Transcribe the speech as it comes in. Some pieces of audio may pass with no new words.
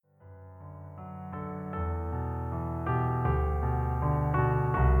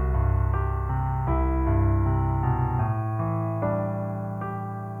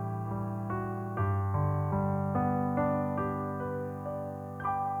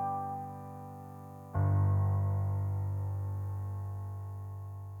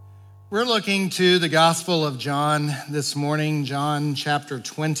We're looking to the Gospel of John this morning, John chapter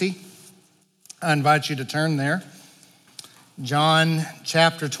 20. I invite you to turn there. John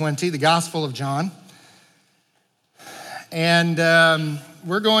chapter 20, the Gospel of John. And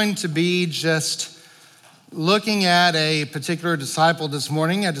we're going to be just looking at a particular disciple this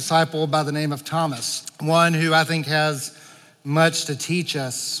morning, a disciple by the name of Thomas, one who I think has much to teach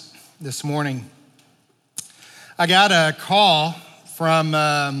us this morning. I got a call from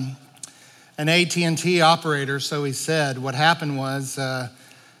an AT&T operator, so he said. What happened was we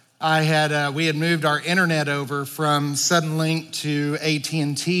had moved our internet over from Suddenlink to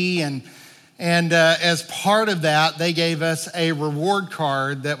AT&T, and as part of that, they gave us a reward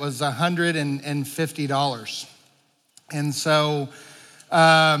card that was $150, and so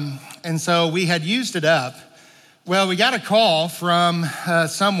we had used it up. Well, we got a call from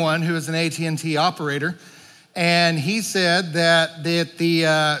someone who is an AT&T operator, and he said that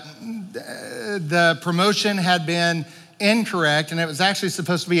the promotion had been incorrect, and it was actually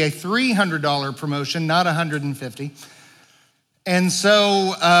supposed to be a $300 promotion, not $150. And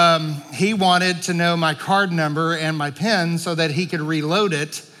so he wanted to know my card number and my PIN so that he could reload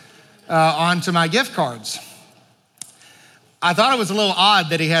it onto my gift cards. I thought it was a little odd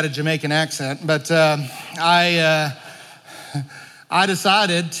that he had a Jamaican accent, but I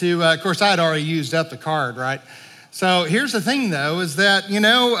decided to, of course, I had already used up the card, right? So here's the thing, though, is that,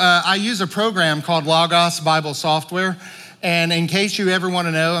 I use a program called Logos Bible Software. And in case you ever want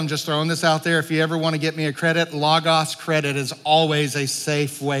to know, I'm just throwing this out there, if you ever want to get me a credit, Logos credit is always a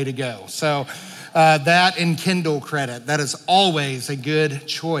safe way to go. So that and Kindle credit, that is always a good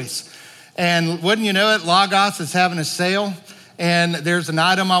choice. And wouldn't you know it, Logos is having a sale. And there's an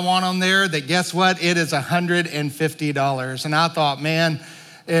item I want on there that, guess what? It is $150. And I thought, man,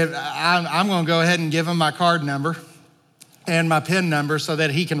 I'm going to go ahead and give him my card number and my PIN number so that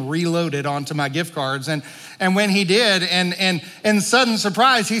he can reload it onto my gift cards. And when he did, and sudden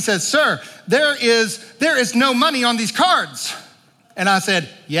surprise, he said, "Sir, there is no money on these cards." And I said,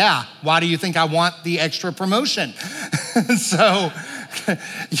 "Yeah, why do you think I want the extra promotion?" So,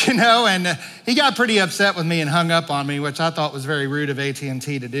 and he got pretty upset with me and hung up on me, which I thought was very rude of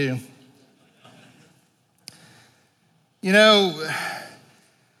AT&T to do.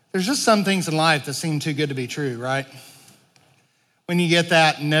 There's just some things in life that seem too good to be true, right? When you get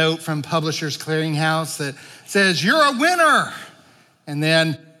that note from Publishers Clearinghouse that says, "You're a winner," and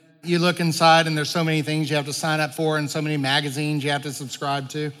then you look inside and there's so many things you have to sign up for and so many magazines you have to subscribe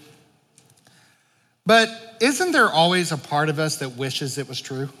to. But isn't there always a part of us that wishes it was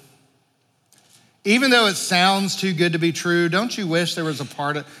true? Even though it sounds too good to be true, don't you wish there was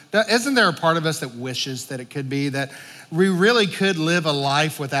isn't there a part of us that wishes that it could be, that we really could live a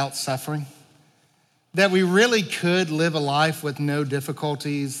life without suffering? That we really could live a life with no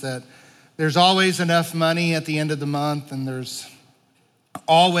difficulties, that there's always enough money at the end of the month, and there's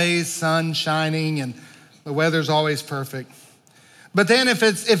always sun shining, and the weather's always perfect. But then if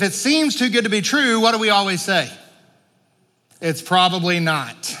it seems too good to be true, what do we always say? It's probably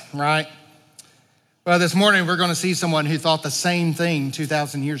not, right? Well, this morning we're going to see someone who thought the same thing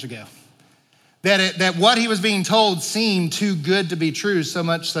 2,000 years ago. That what he was being told seemed too good to be true, so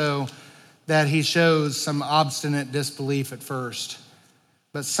much so that he shows some obstinate disbelief at first.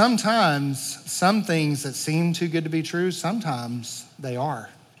 But sometimes, some things that seem too good to be true, sometimes they are.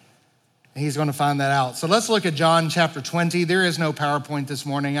 And he's going to find that out. So let's look at John chapter 20. There is no PowerPoint this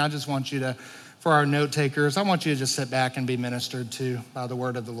morning. I just want you to, for our note takers, I want you to just sit back and be ministered to by the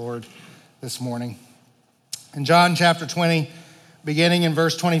word of the Lord this morning. In John chapter 20, beginning in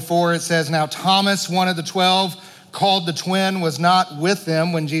verse 24, it says, "Now Thomas, one of the 12, called the twin, was not with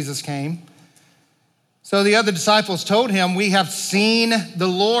them when Jesus came. So the other disciples told him, 'We have seen the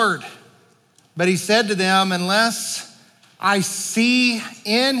Lord.' But he said to them, 'Unless I see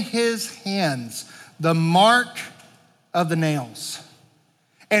in his hands the mark of the nails,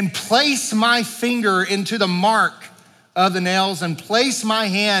 and place my finger into the mark of the nails, and place my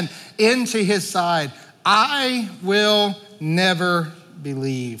hand into his side, I will never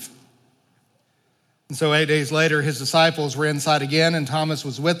believe.' And so 8 days later, his disciples were inside again, and Thomas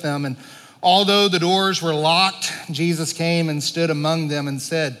was with them. And although the doors were locked, Jesus came and stood among them and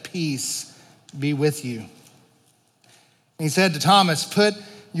said, 'Peace be with you.' And he said to Thomas, 'Put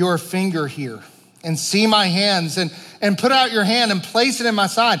your finger here and see my hands, and put out your hand and place it in my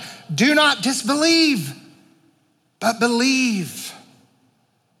side. Do not disbelieve, but believe.'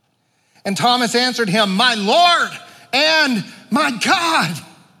 And Thomas answered him, 'My Lord and my God.'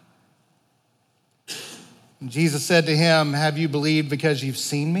 And Jesus said to him, 'Have you believed because you've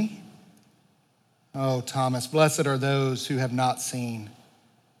seen me? Oh, Thomas, blessed are those who have not seen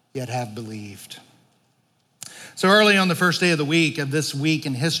yet have believed. So early on the first day of the week, of this week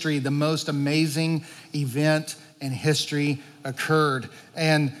in history, the most amazing event in history occurred.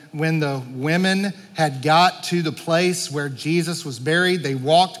 And when the women had got to the place where Jesus was buried, they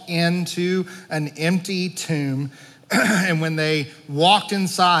walked into an empty tomb. And when they walked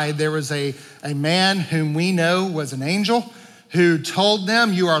inside, there was a man whom we know was an angel who told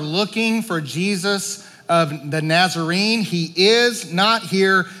them, "You are looking for Jesus of the Nazarene. He is not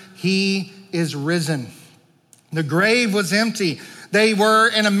here. He is risen." The grave was empty. They were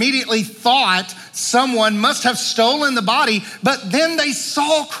and immediately thought someone must have stolen the body, but then they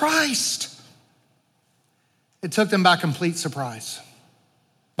saw Christ. It took them by complete surprise.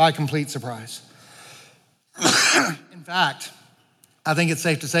 By complete surprise. In fact, I think it's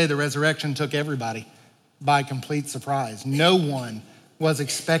safe to say the resurrection took everybody by complete surprise. No one was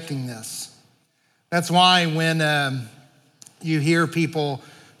expecting this. That's why when you hear people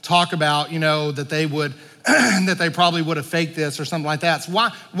talk about, that they would, that they probably would have faked this or something like that.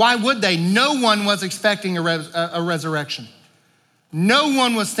 So why would they? No one was expecting a resurrection. No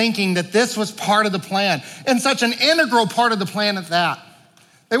one was thinking that this was part of the plan, and such an integral part of the plan at that.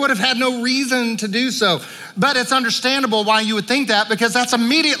 They would have had no reason to do so. But it's understandable why you would think that, because that's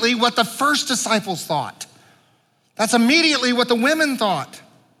immediately what the first disciples thought. That's immediately what the women thought.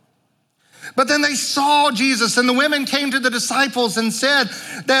 But then they saw Jesus, and the women came to the disciples and said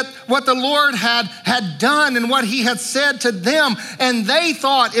that what the Lord had done and what he had said to them, and they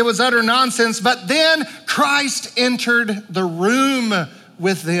thought it was utter nonsense. But then Christ entered the room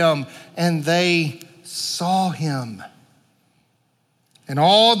with them, and they saw him. And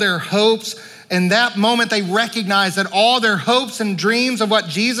all their hopes, in that moment they recognized that all their hopes and dreams of what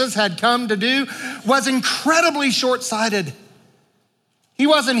Jesus had come to do was incredibly short-sighted. He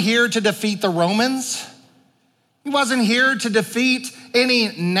wasn't here to defeat the Romans. He wasn't here to defeat any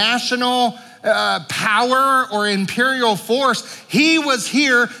national power or imperial force. He was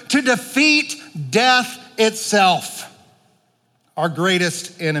here to defeat death itself, our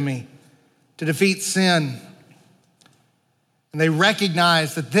greatest enemy, to defeat sin. And they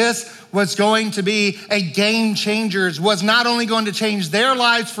recognized that this was going to be a game changer. It was not only going to change their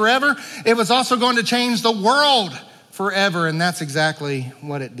lives forever, it was also going to change the world forever, and that's exactly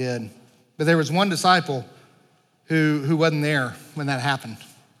what it did. But there was one disciple who wasn't there when that happened.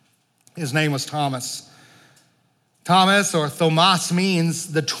 His name was Thomas. Thomas, or Thomas,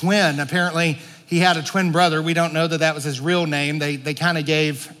 means the twin. Apparently, he had a twin brother. We don't know that that was his real name. They kind of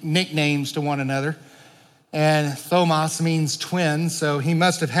gave nicknames to one another. And Thomas means twin, so he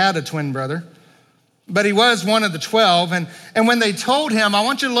must have had a twin brother. But he was one of the 12. And when they told him, I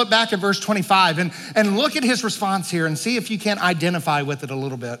want you to look back at verse 25 and look at his response here and see if you can't identify with it a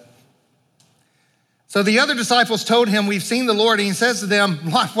little bit. So the other disciples told him, "We've seen the Lord." And he says to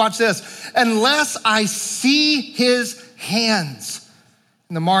them, watch this, "Unless I see his hands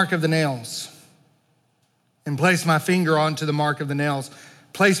and the mark of the nails, and place my finger onto the mark of the nails,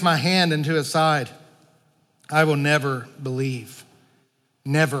 place my hand into his side, I will never believe."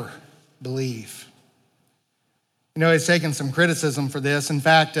 Never believe. He's taken some criticism for this. In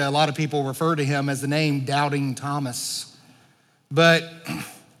fact, a lot of people refer to him as the name Doubting Thomas. But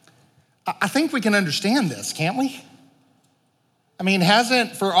I think we can understand this, can't we? I mean,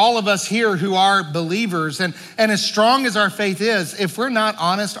 hasn't, for all of us here who are believers, and as strong as our faith is, if we're not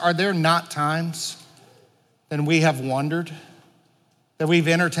honest, are there not times that we have wondered, that we've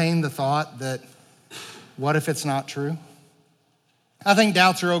entertained the thought that, what if it's not true? I think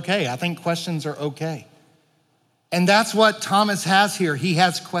doubts are okay. I think questions are okay. And that's what Thomas has here. He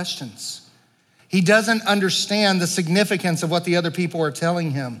has questions. He doesn't understand the significance of what the other people are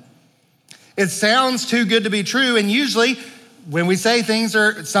telling him. It sounds too good to be true. And usually when we say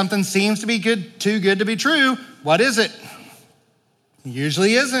something seems to be too good to be true, what is it? It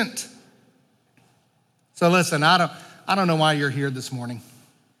usually isn't. So listen, I don't know why you're here this morning.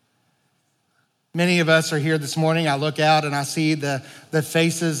 Many of us are here this morning. I look out and I see the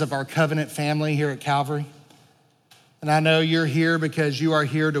faces of our covenant family here at Calvary. And I know you're here because you are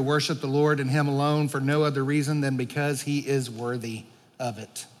here to worship the Lord and him alone for no other reason than because he is worthy of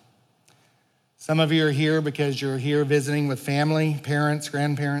it. Some of you are here because you're here visiting with family, parents,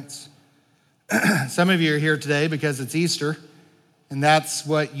 grandparents. Some of you are here today because it's Easter, and that's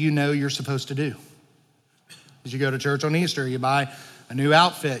what you know you're supposed to do. As you go to church on Easter, you buy a new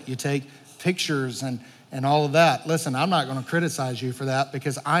outfit, you take pictures and all of that. Listen, I'm not going to criticize you for that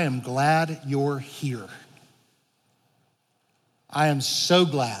because I am glad you're here. I am so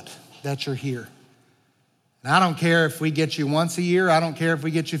glad that you're here. And I don't care if we get you once a year. I don't care if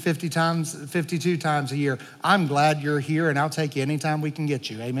we get you 52 times a year. I'm glad you're here, and I'll take you anytime we can get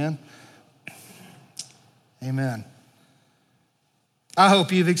you. Amen? Amen. I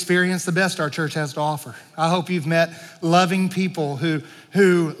hope you've experienced the best our church has to offer. I hope you've met loving people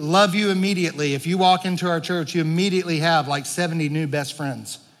who love you immediately. If you walk into our church, you immediately have like 70 new best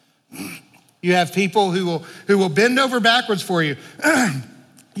friends. You have people who will bend over backwards for you.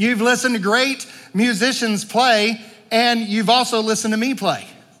 You've listened to great musicians play, and you've also listened to me play.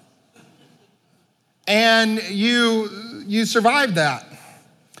 And you survived that.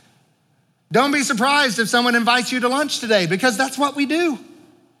 Don't be surprised if someone invites you to lunch today, because that's what we do.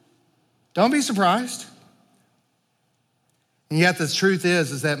 Don't be surprised. And yet the truth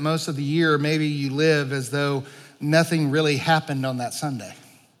is that most of the year, maybe you live as though nothing really happened on that Sunday.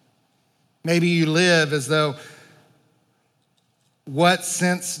 Maybe you live as though what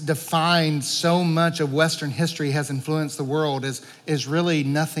since defined so much of Western history has influenced the world is really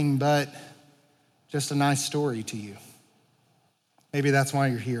nothing but just a nice story to you. Maybe that's why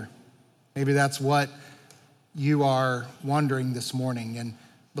you're here. Maybe that's what you are wondering this morning. And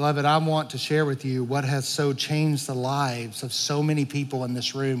beloved, I want to share with you what has so changed the lives of so many people in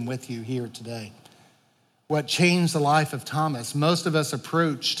this room with you here today. What changed the life of Thomas. Most of us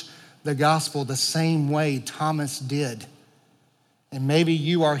approached the gospel the same way Thomas did. And maybe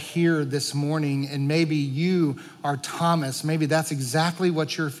you are here this morning, and maybe you are Thomas. Maybe that's exactly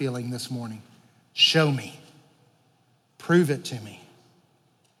what you're feeling this morning. Show me. Prove it to me.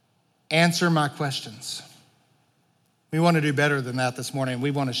 Answer my questions. We want to do better than that this morning.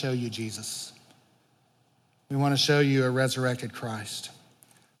 We want to show you Jesus. We want to show you a resurrected Christ.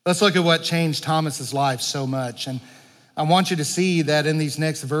 Let's look at what changed Thomas's life so much. And I want you to see that in these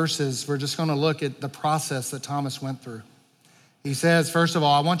next verses, we're just going to look at the process that Thomas went through. He says, first of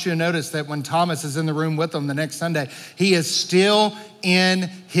all, I want you to notice that when Thomas is in the room with them the next Sunday, he is still in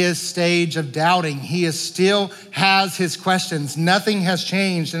his stage of doubting. He still has his questions. Nothing has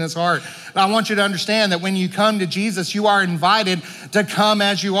changed in his heart. And I want you to understand that when you come to Jesus, you are invited to come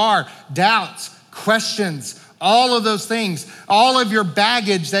as you are. Doubts, questions, all of those things, all of your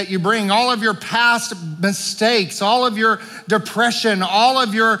baggage that you bring, all of your past mistakes, all of your depression, all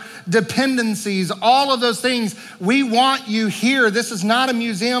of your dependencies, all of those things, we want you here. This is not a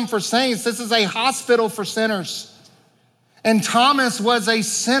museum for saints. This is a hospital for sinners. And Thomas was a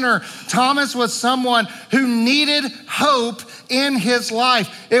sinner. Thomas was someone who needed hope in his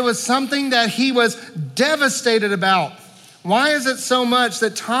life. It was something that he was devastated about. Why is it so much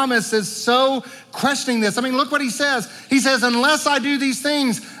that Thomas is so questioning this? I mean, look what he says. He says, unless I do these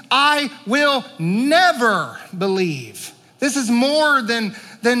things, I will never believe. This is more than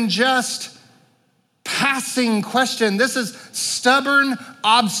just passing question. This is stubborn,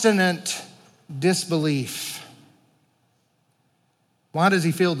 obstinate disbelief. Why does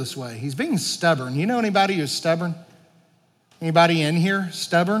he feel this way? He's being stubborn. You know anybody who's stubborn? Anybody in here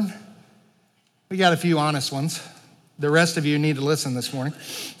stubborn? We got a few honest ones. The rest of you need to listen this morning.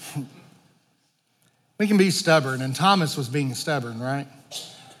 We can be stubborn, and Thomas was being stubborn, right?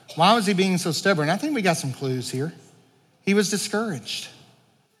 Why was he being so stubborn? I think we got some clues here. He was discouraged.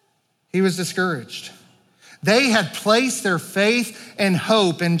 He was discouraged. They had placed their faith and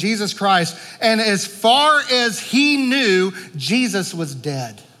hope in Jesus Christ, and as far as he knew, Jesus was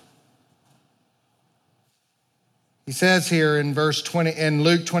dead. He says here in verse 20, in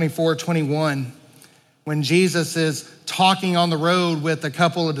Luke 24:21, when Jesus is talking on the road with a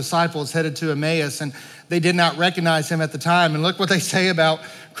couple of disciples headed to Emmaus, and they did not recognize him at the time. And look what they say about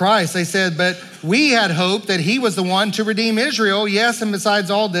Christ. They said, but we had hoped that he was the one to redeem Israel. Yes, and besides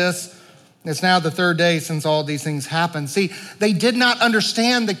all this, it's now the third day since all these things happened. See, they did not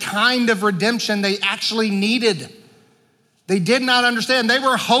understand the kind of redemption they actually needed. They did not understand. They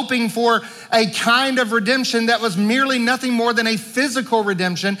were hoping for a kind of redemption that was merely nothing more than a physical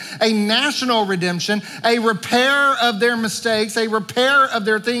redemption, a national redemption, a repair of their mistakes, a repair of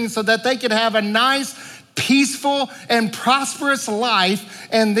their things so that they could have a nice, peaceful, and prosperous life,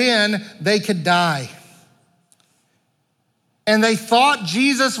 and then they could die. And they thought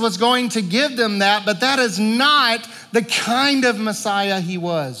Jesus was going to give them that, but that is not the kind of Messiah he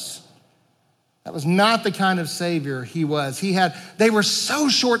was. That was not the kind of Savior he was. They were so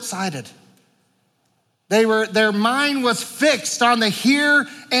short-sighted. Their mind was fixed on the here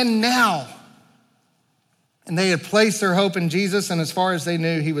and now. And they had placed their hope in Jesus, and as far as they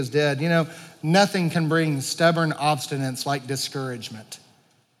knew, he was dead. You know, nothing can bring stubborn obstinance like discouragement.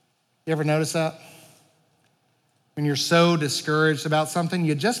 You ever notice that? When you're so discouraged about something,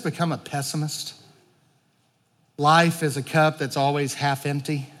 you just become a pessimist. Life is a cup that's always half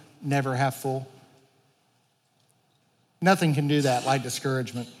empty, never half full. Nothing can do that like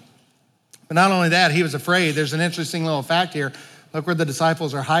discouragement. But not only that, he was afraid. There's an interesting little fact here. Look where the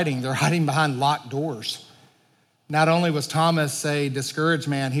disciples are hiding. They're hiding behind locked doors. Not only was Thomas a discouraged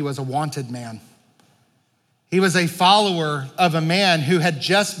man, he was a wanted man. He was a follower of a man who had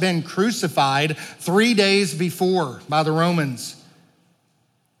just been crucified 3 days before by the Romans.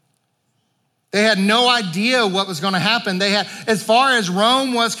 They had no idea what was going to happen. As far as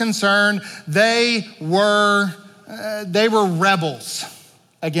Rome was concerned, they were rebels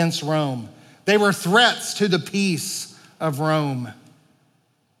against Rome. They were threats to the peace of Rome.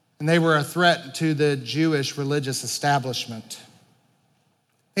 And they were a threat to the Jewish religious establishment.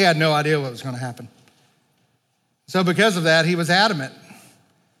 He had no idea what was going to happen. So because of that, he was adamant.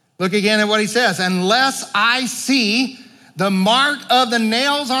 Look again at what he says. Unless I see the mark of the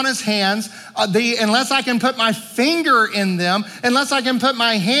nails on his hands, unless I can put my finger in them, unless I can put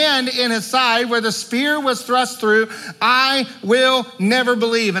my hand in his side where the spear was thrust through, I will never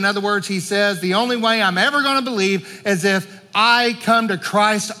believe. In other words, he says, the only way I'm ever going to believe is if I come to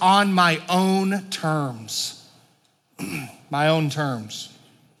Christ on my own terms. My own terms.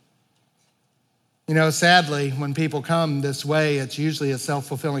 You know, sadly, when people come this way, it's usually a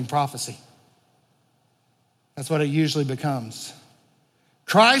self-fulfilling prophecy. That's what it usually becomes.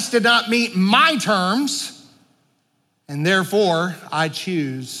 Christ did not meet my terms, and therefore I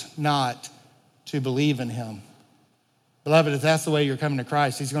choose not to believe in him. Beloved, if that's the way you're coming to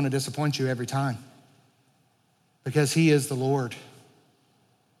Christ, he's going to disappoint you every time because he is the Lord.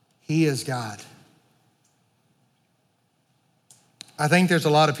 He is God. I think there's a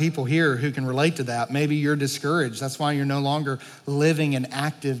lot of people here who can relate to that. Maybe you're discouraged. That's why you're no longer living an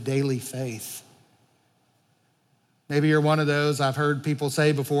active daily faith. Maybe you're one of those I've heard people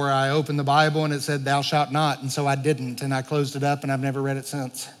say before, I opened the Bible and it said, thou shalt not, and so I didn't, and I closed it up and I've never read it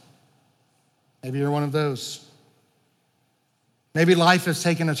since. Maybe you're one of those. Maybe life has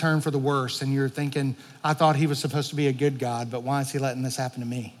taken a turn for the worse and you're thinking, I thought he was supposed to be a good God, but why is he letting this happen to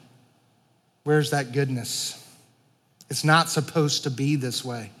me? Where's that goodness? It's not supposed to be this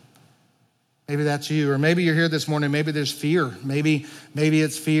way. Maybe that's you, or maybe you're here this morning, maybe there's fear. Maybe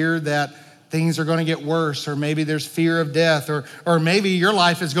it's fear that things are going to get worse, or maybe there's fear of death, or maybe your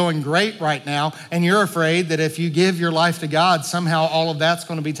life is going great right now and you're afraid that if you give your life to God, somehow all of that's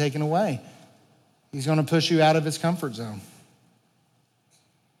going to be taken away. He's going to push you out of his comfort zone.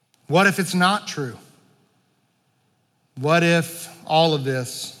 What if it's not true? What if all of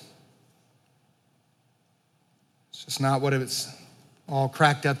this is just not what it's all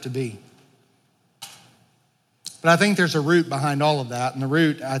cracked up to be? But I think there's a root behind all of that. And the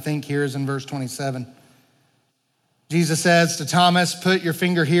root, I think, here is in verse 27. Jesus says to Thomas, put your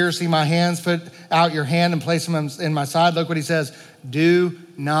finger here, see my hands, put out your hand and place them in my side. Look what he says. Do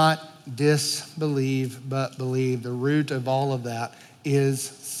not disbelieve, but believe. The root of all of that is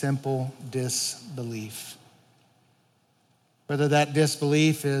simple disbelief. Whether that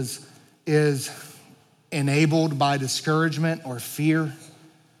disbelief is enabled by discouragement or fear,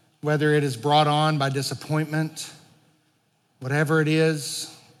 whether it is brought on by disappointment, whatever it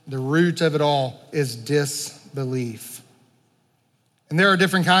is, the root of it all is disbelief. And there are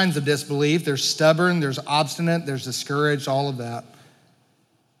different kinds of disbelief. There's stubborn, there's obstinate, there's discouraged, all of that.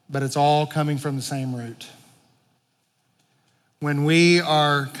 But it's all coming from the same root. When we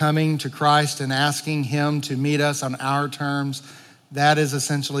are coming to Christ and asking him to meet us on our terms, that is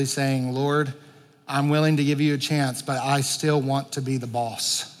essentially saying, Lord, I'm willing to give you a chance, but I still want to be the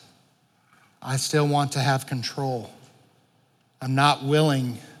boss. I still want to have control. I'm not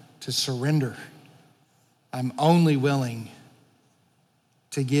willing to surrender. I'm only willing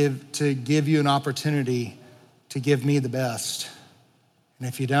to give you an opportunity to give me the best. And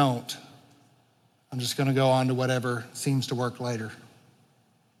if you don't, I'm just going to go on to whatever seems to work later.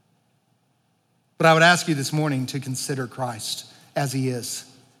 But I would ask you this morning to consider Christ as he is.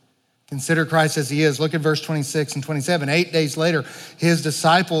 Consider Christ as he is. Look at verse 26 and 27. 8 days later, his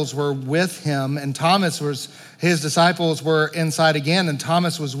disciples were with him, and his disciples were inside again, and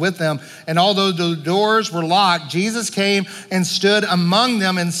Thomas was with them. And although the doors were locked, Jesus came and stood among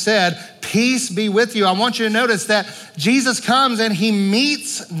them and said, peace be with you. I want you to notice that Jesus comes and he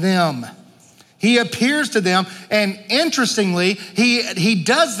meets them. He appears to them, and interestingly, he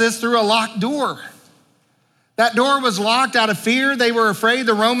does this through a locked door. That door was locked out of fear. They were afraid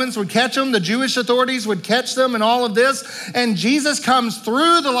the Romans would catch them. The Jewish authorities would catch them and all of this. And Jesus comes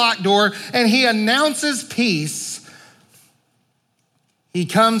through the locked door and he announces peace. He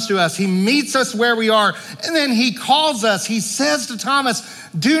comes to us. He meets us where we are. And then he calls us. He says to Thomas,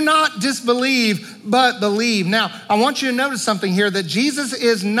 do not disbelieve, but believe. Now, I want you to notice something here, that Jesus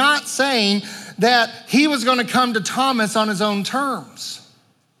is not saying that he was going to come to Thomas on his own terms.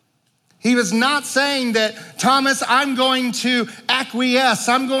 He was not saying that, Thomas, I'm going to acquiesce.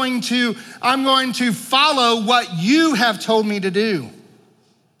 I'm going to follow what you have told me to do.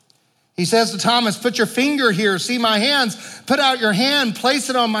 He says to Thomas, put your finger here, see my hands, put out your hand, place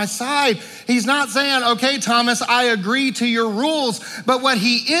it on my side. He's not saying, okay, Thomas, I agree to your rules. But what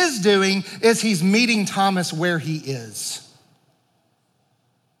he is doing is he's meeting Thomas where he is.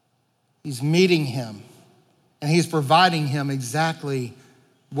 He's meeting him, and he's providing him exactly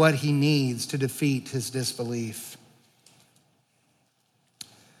what he needs to defeat his disbelief.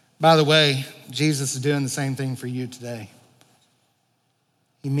 By the way, Jesus is doing the same thing for you today.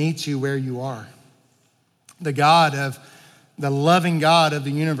 He meets you where you are. The loving God of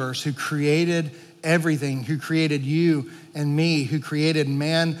the universe, who created everything, who created you and me, who created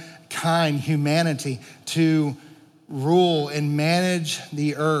mankind, humanity, to rule and manage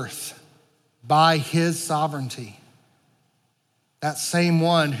the earth by his sovereignty. That same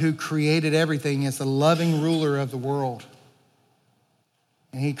one who created everything is the loving ruler of the world.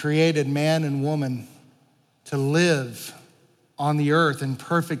 And he created man and woman to live on the earth in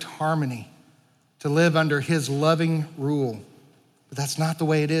perfect harmony, to live under his loving rule. But that's not the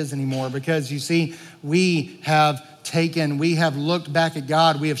way it is anymore, because you see, we have looked back at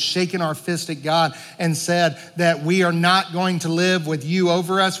God, we have shaken our fist at God and said that we are not going to live with you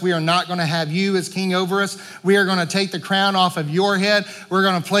over us. We are not going to have you as king over us. We are going to take the crown off of your head. We're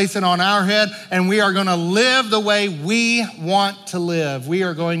going to place it on our head, and we are going to live the way we want to live. We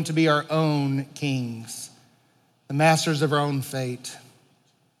are going to be our own kings, the masters of our own fate.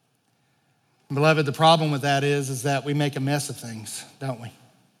 Beloved, the problem with that is that we make a mess of things, don't we?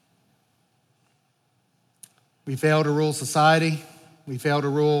 We fail to rule society. We fail to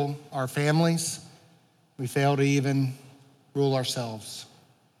rule our families. We fail to even rule ourselves.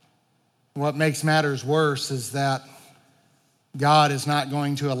 What makes matters worse is that God is not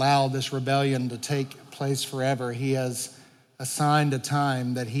going to allow this rebellion to take place forever. He has assigned a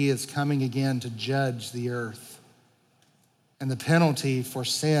time that he is coming again to judge the earth. And the penalty for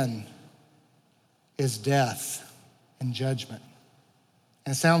sin is death and judgment.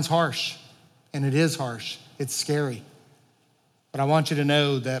 And it sounds harsh, and it is harsh. It's scary. But I want you to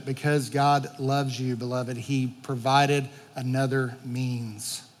know that because God loves you, beloved, he provided another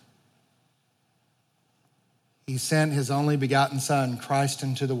means. He sent his only begotten Son, Christ,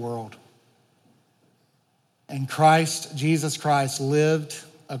 into the world. And Christ, Jesus Christ, lived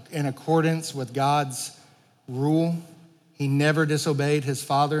in accordance with God's rule. He never disobeyed his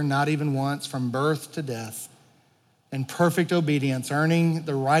Father, not even once, from birth to death, in perfect obedience, earning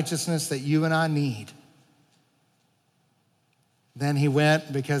the righteousness that you and I need. Then he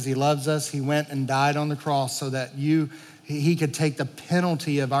went, because he loves us, he went and died on the cross so that he could take the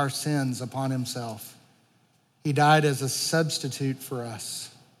penalty of our sins upon himself. He died as a substitute for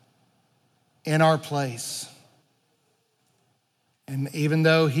us in our place. And even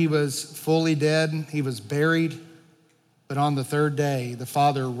though he was fully dead, he was buried, but on the third day, the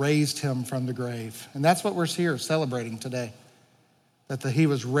Father raised him from the grave. And that's what we're here celebrating today, that he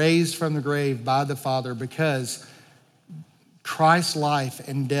was raised from the grave by the Father, because Christ's life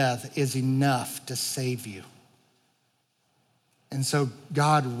and death is enough to save you. And so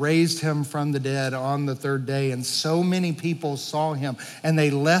God raised him from the dead on the third day, and so many people saw him, and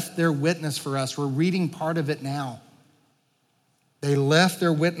they left their witness for us. We're reading part of it now. They left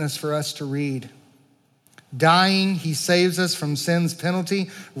their witness for us to read. Dying, he saves us from sin's penalty.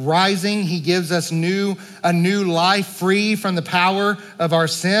 Rising, he gives us a new life free from the power of our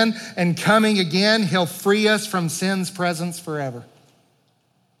sin. And coming again, he'll free us from sin's presence forever.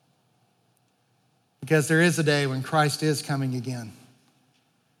 Because there is a day when Christ is coming again.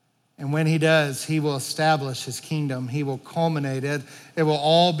 And when he does, he will establish his kingdom. He will culminate it. It will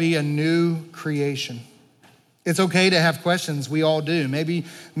all be a new creation. It's okay to have questions. We all do.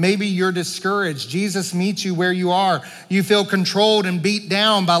 Maybe you're discouraged. Jesus meets you where you are. You feel controlled and beat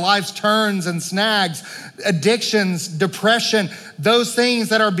down by life's turns and snags, addictions, depression, those things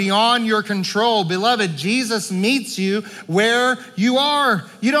that are beyond your control. Beloved, Jesus meets you where you are.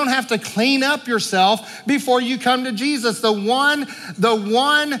 You don't have to clean up yourself before you come to Jesus. The one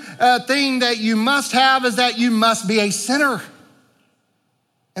thing that you must have is that you must be a sinner.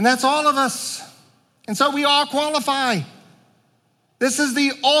 And that's all of us. And so we all qualify. This is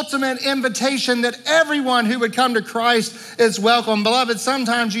the ultimate invitation that everyone who would come to Christ is welcome. Beloved,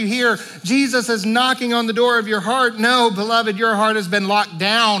 sometimes you hear Jesus is knocking on the door of your heart. No, beloved, your heart has been locked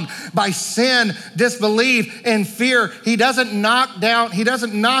down by sin, disbelief, and fear. He doesn't knock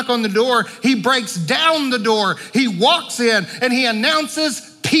on the door. He breaks down the door. He walks in and he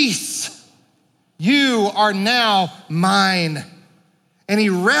announces peace. You are now mine. And he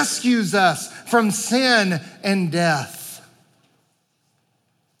rescues us from sin and death.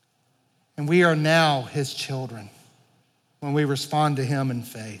 And we are now his children when we respond to him in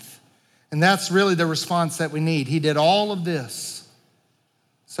faith. And that's really the response that we need. He did all of this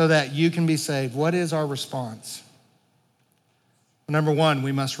so that you can be saved. What is our response? Number one,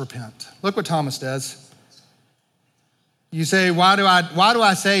 we must repent. Look what Thomas does. You say, why do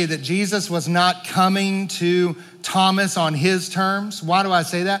I say that Jesus was not coming to Thomas on his terms? Why do I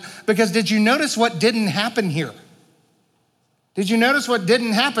say that? Because did you notice what didn't happen here? Did you notice what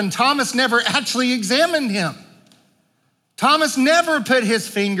didn't happen? Thomas never actually examined him. Thomas never put his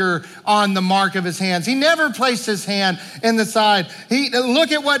finger on the mark of his hands. He never placed his hand in the side.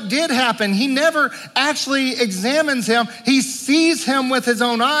 Look at what did happen. He never actually examines him. He sees him with his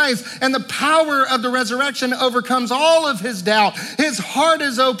own eyes, and the power of the resurrection overcomes all of his doubt. His heart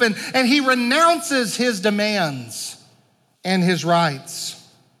is open, and he renounces his demands and his rights.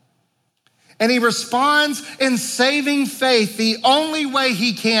 And he responds in saving faith the only way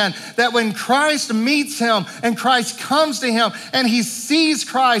he can, that when Christ meets him and Christ comes to him and he sees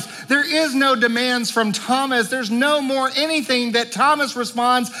Christ, there is no demands from Thomas. There's no more anything that Thomas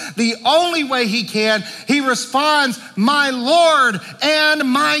responds the only way he can. He responds, my Lord and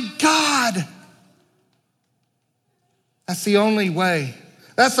my God. That's the only way.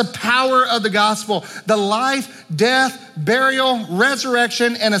 That's the power of the gospel. The life, death, burial,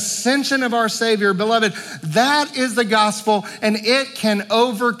 resurrection, and ascension of our Savior. Beloved, that is the gospel, and it can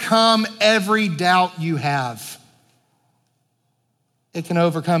overcome every doubt you have. It can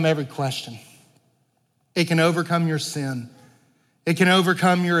overcome every question. It can overcome your sin. It can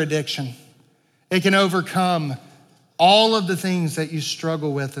overcome your addiction. It can overcome all of the things that you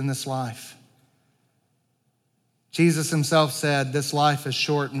struggle with in this life. Jesus himself said, this life is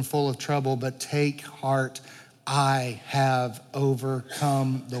short and full of trouble, but take heart, I have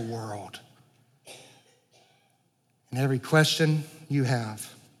overcome the world. And every question you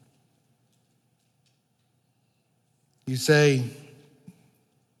have, you say,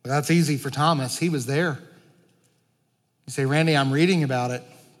 well, that's easy for Thomas. He was there. You say, Randy, I'm reading about it.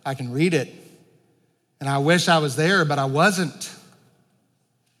 I can read it. And I wish I was there, but I wasn't.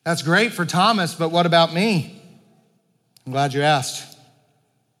 That's great for Thomas, but what about me? I'm glad you asked,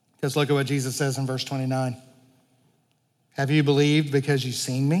 because look at what Jesus says in verse 29. Have you believed because you've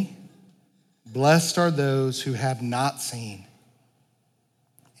seen me? Blessed are those who have not seen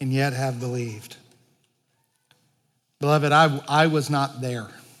and yet have believed. Beloved, I was not there.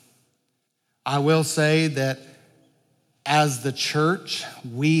 I will say that as the church,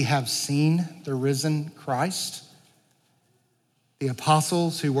 we have seen the risen Christ. The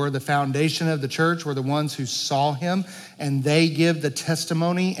apostles who were the foundation of the church were the ones who saw him, and they give the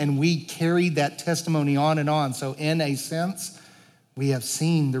testimony, and we carry that testimony on and on. So in a sense, we have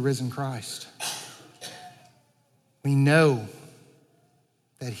seen the risen Christ. We know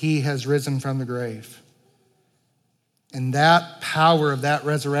that he has risen from the grave. And that power of that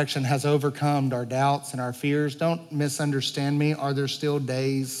resurrection has overcome our doubts and our fears. Don't misunderstand me. Are there still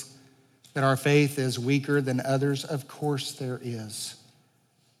days that our faith is weaker than others? Of course there is.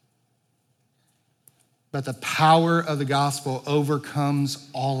 But the power of the gospel overcomes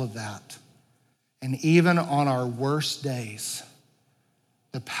all of that. And even on our worst days,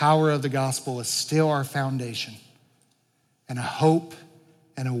 the power of the gospel is still our foundation and a hope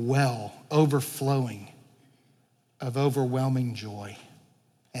and a well overflowing of overwhelming joy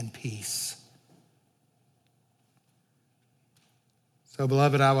and peace. So,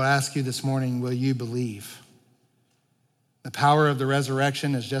 beloved, I will ask you this morning, will you believe? The power of the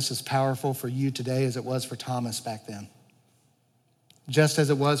resurrection is just as powerful for you today as it was for Thomas back then. Just as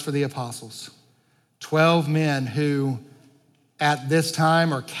it was for the apostles. 12 men who at this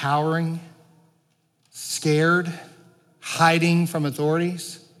time are cowering, scared, hiding from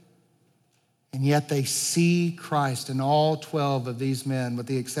authorities, and yet they see Christ, and all 12 of these men, with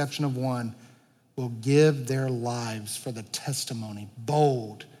the exception of one, will give their lives for the testimony,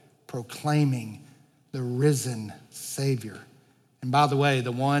 bold, proclaiming the risen Savior. And by the way,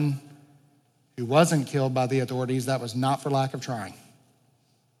 the one who wasn't killed by the authorities, that was not for lack of trying.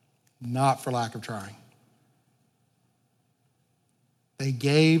 Not for lack of trying. They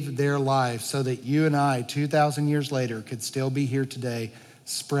gave their life so that you and I, 2,000 years later, could still be here today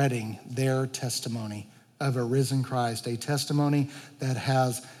spreading their testimony of a risen Christ, a testimony that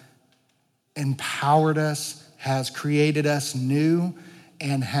has empowered us, has created us new,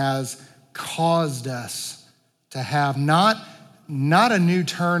 and has caused us to have not a new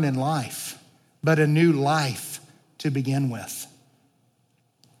turn in life, but a new life to begin with.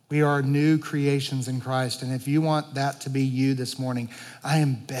 We are new creations in Christ. And if you want that to be you this morning, I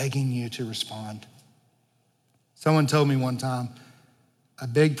am begging you to respond. Someone told me one time, a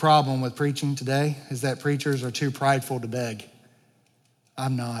big problem with preaching today is that preachers are too prideful to beg.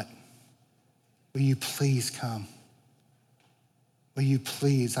 I'm not. Will you please come? Will you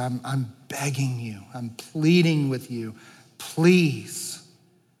please? I'm begging you. I'm pleading with you. Please,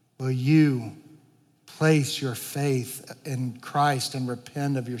 will you place your faith in Christ and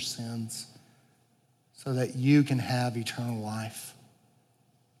repent of your sins so that you can have eternal life?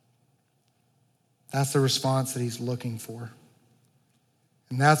 That's the response that he's looking for.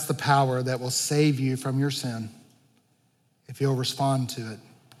 And that's the power that will save you from your sin if you'll respond to it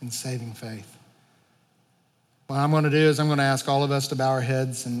in saving faith. What I'm going to do is I'm going to ask all of us to bow our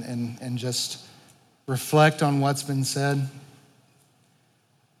heads and just reflect on what's been said.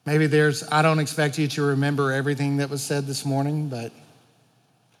 Maybe I don't expect you to remember everything that was said this morning, but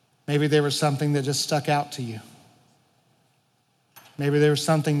maybe there was something that just stuck out to you. Maybe there was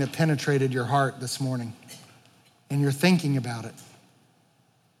something that penetrated your heart this morning and you're thinking about it.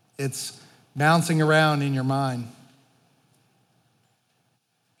 It's bouncing around in your mind.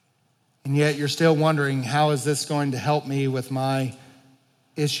 And yet you're still wondering, how is this going to help me with my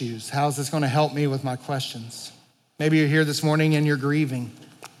issues? How is this going to help me with my questions? Maybe you're here this morning and you're grieving.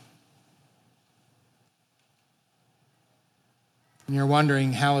 And you're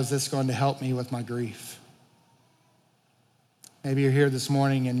wondering, how is this going to help me with my grief? Maybe you're here this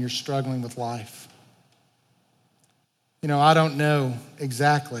morning and you're struggling with life. You know, I don't know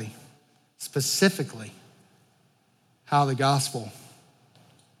exactly, specifically, how the gospel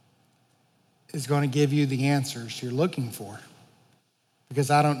is going to give you the answers you're looking for,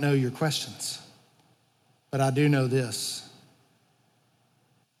 because I don't know your questions. But I do know this,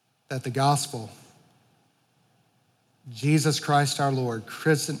 that the gospel, Jesus Christ our Lord,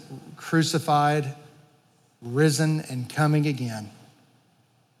 crucified, risen, and coming again,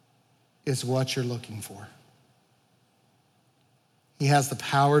 is what you're looking for. He has the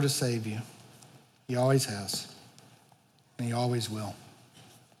power to save you. He always has, and he always will.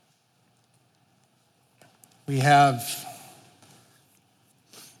 We have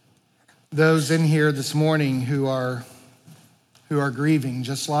those in here this morning who are grieving,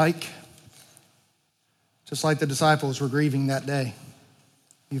 just like the disciples were grieving that day.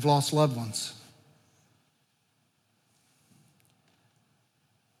 You've lost loved ones.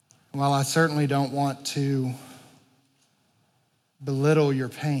 While I certainly don't want to belittle your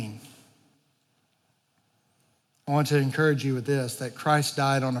pain, I want to encourage you with this, that Christ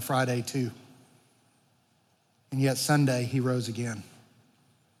died on a Friday too. And yet Sunday, he rose again.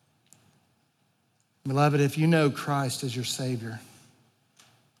 Beloved, if you know Christ as your Savior,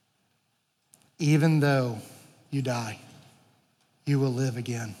 even though you die, you will live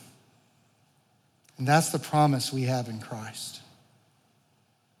again. And that's the promise we have in Christ.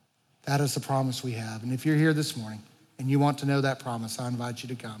 That is the promise we have. And if you're here this morning and you want to know that promise, I invite you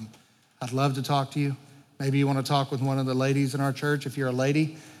to come. I'd love to talk to you. Maybe you want to talk with one of the ladies in our church. If you're a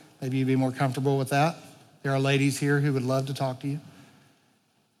lady, maybe you'd be more comfortable with that. There are ladies here who would love to talk to you.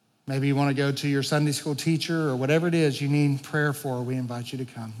 Maybe you want to go to your Sunday school teacher or whatever it is you need prayer for, we invite you to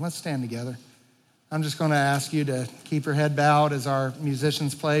come. Let's stand together. I'm just going to ask you to keep your head bowed as our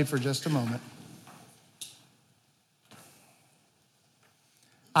musicians play for just a moment.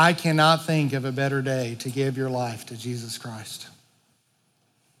 I cannot think of a better day to give your life to Jesus Christ.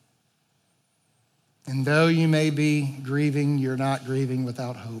 And though you may be grieving, you're not grieving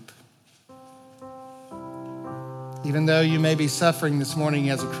without hope. Even though you may be suffering this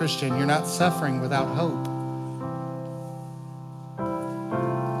morning as a Christian, you're not suffering without hope.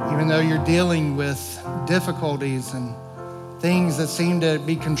 Even though you're dealing with difficulties and things that seem to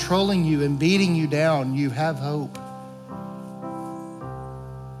be controlling you and beating you down, you have hope.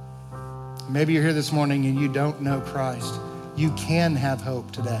 Maybe you're here this morning and you don't know Christ. You can have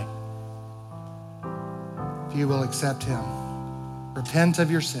hope today if you will accept him. Repent of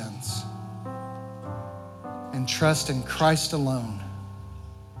your sins and trust in Christ alone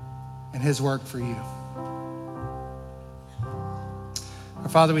and his work for you. Our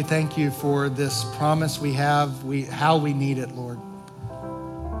Father, we thank you for this promise we have, how we need it, Lord.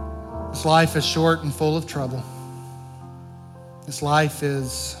 This life is short and full of trouble. This life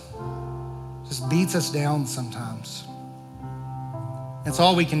just beats us down sometimes. It's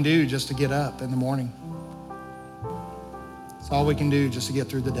all we can do just to get up in the morning. It's all we can do just to get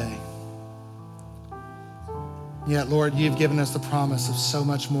through the day. Yet, Lord, you've given us the promise of so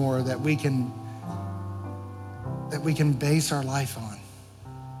much more that we can base our life on,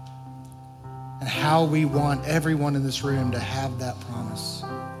 and how we want everyone in this room to have that promise.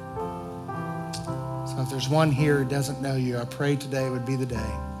 So if there's one here who doesn't know you, I pray today would be the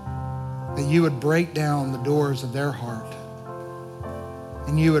day that you would break down the doors of their heart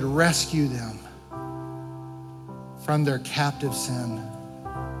and you would rescue them from their captive sin.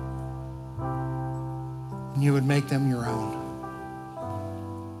 And you would make them your own.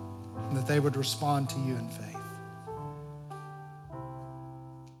 And that they would respond to you in faith.